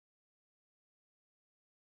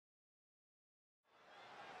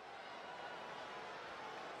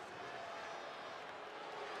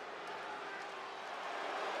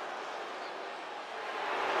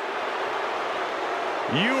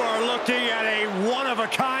You are looking at a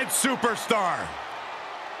one-of-a-kind superstar.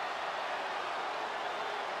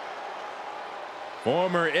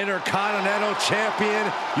 Former Intercontinental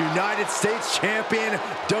Champion, United States Champion,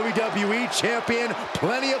 WWE Champion,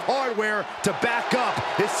 plenty of hardware to back up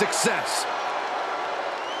his success.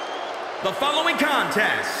 The following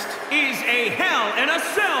contest is a Hell in a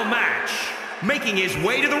Cell match. Making his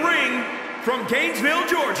way to the ring from Gainesville,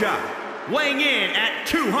 Georgia, weighing in at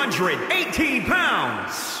 218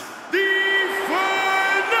 pounds, the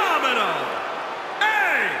phenomenal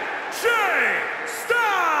AJ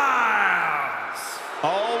Styles.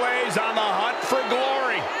 Always on the hunt for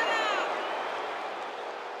glory.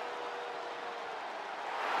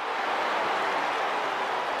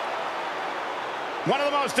 One of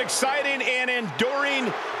the most exciting and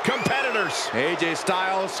enduring competitors. AJ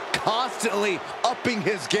Styles constantly upping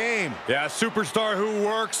his game. Yeah, a superstar who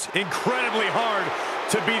works incredibly hard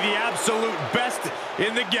to be the absolute best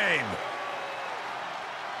in the game.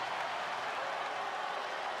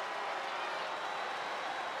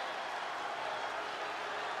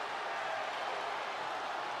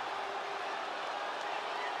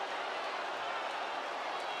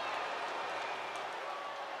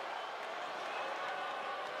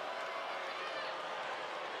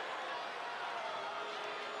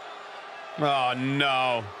 Oh,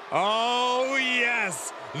 no. Oh,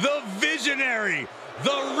 yes. The visionary,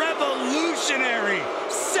 the revolutionary,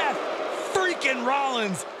 Seth freaking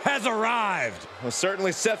Rollins has arrived. Well,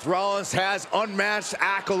 certainly Seth Rollins has unmatched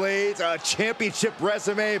accolades, a championship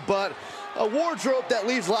resume, but a wardrobe that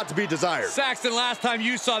leaves a lot to be desired. Saxton, last time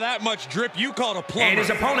you saw that much drip, you called a plumber. And his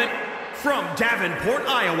opponent from Davenport,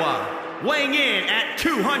 Iowa, weighing in at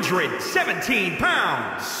 217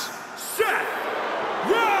 pounds, Seth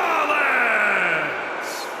Rollins!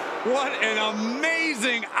 What an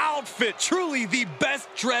amazing outfit. Truly the best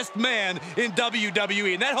dressed man in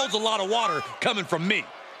WWE. And that holds a lot of water coming from me.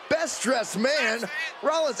 Best dressed man?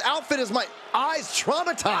 Rollins' outfit has my eyes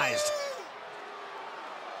traumatized.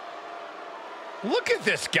 Look at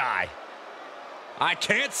this guy. I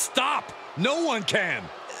can't stop. No one can.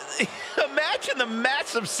 Imagine the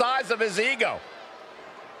massive size of his ego.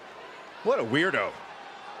 What a weirdo.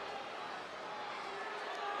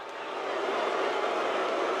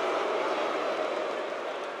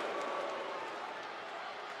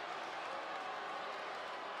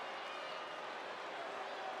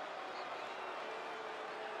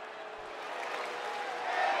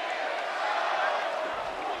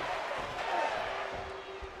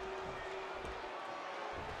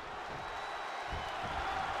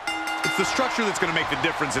 It's the structure that's going to make the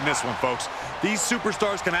difference in this one, folks. These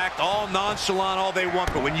superstars can act all nonchalant all they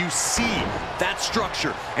want, but when you see that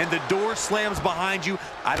structure and the door slams behind you,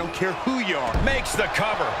 I don't care who you are. Makes the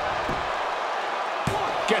cover.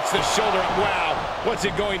 Gets the shoulder up. Wow, what's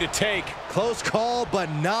it going to take? Close call,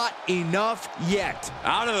 but not enough yet.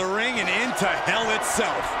 Out of the ring and into hell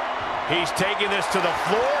itself. He's taking this to the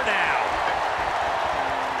floor now.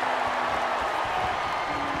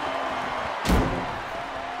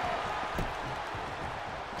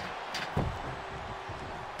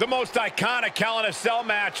 The most iconic Hell in a Cell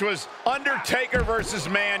match was Undertaker versus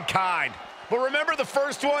Mankind. But remember the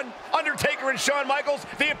first one? Undertaker and Shawn Michaels,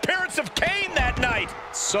 the appearance of Kane that night.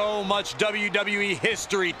 So much WWE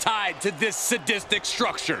history tied to this sadistic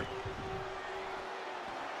structure.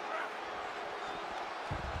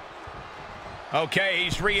 Okay,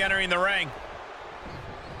 he's re-entering the ring.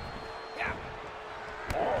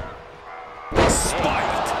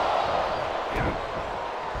 Spiked.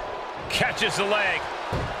 Catches the leg.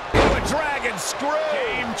 Dragon screw.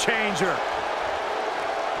 Game changer.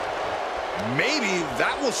 Maybe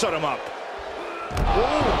that will shut him up.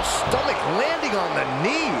 Oh, stomach landing on the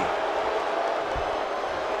knee.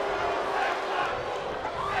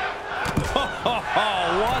 Oh,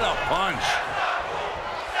 what a punch.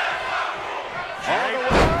 All the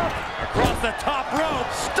way up. Across the top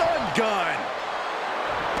rope. Stun gun.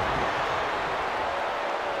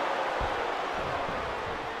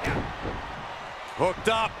 Hooked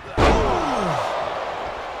up.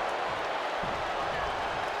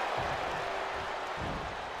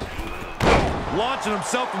 Launching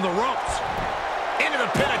himself from the ropes. Into the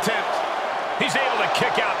pin attempt. He's able to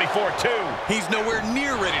kick out before two. He's nowhere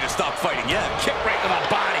near ready to stop fighting yet. Kick right to the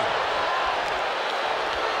body.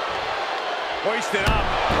 Hoisted up.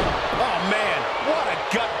 Oh, man. What a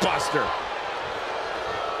gut buster.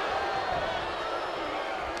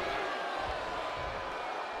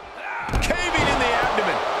 Caving in the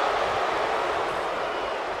abdomen.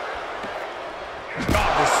 Oh,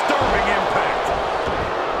 disturbing impact.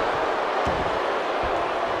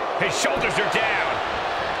 His shoulders are down.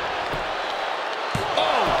 Oh,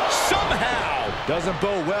 Doesn't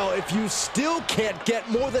bode well if you still can't get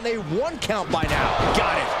more than a 1 count by now.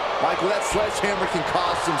 Got it. Michael, that sledgehammer can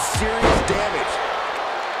cause some serious damage.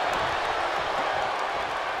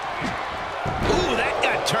 Ooh, that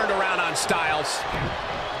got turned around on Styles.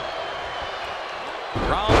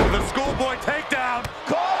 Rollins with a schoolboy takedown.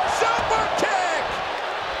 Call super kick!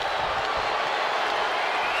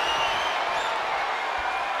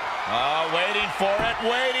 Waiting for it,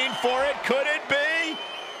 waiting for it. Could it be?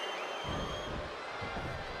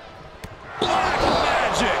 Black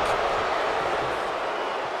magic.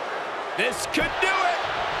 This could do it.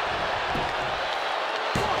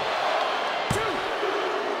 1, 2,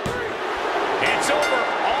 3. It's over,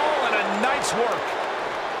 all in a night's work.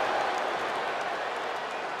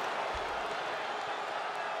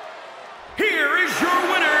 Here is your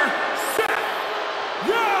winner, Seth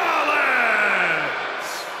Rollins!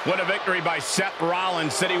 What a victory by Seth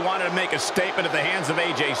Rollins. Said he wanted to make a statement at the hands of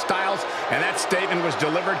AJ Styles, and that statement was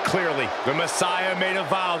delivered clearly. The Messiah made a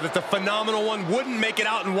vow that the Phenomenal One wouldn't make it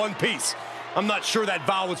out in one piece. I'm not sure that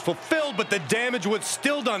vow was fulfilled, but the damage was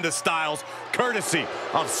still done to Styles, courtesy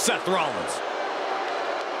of Seth Rollins.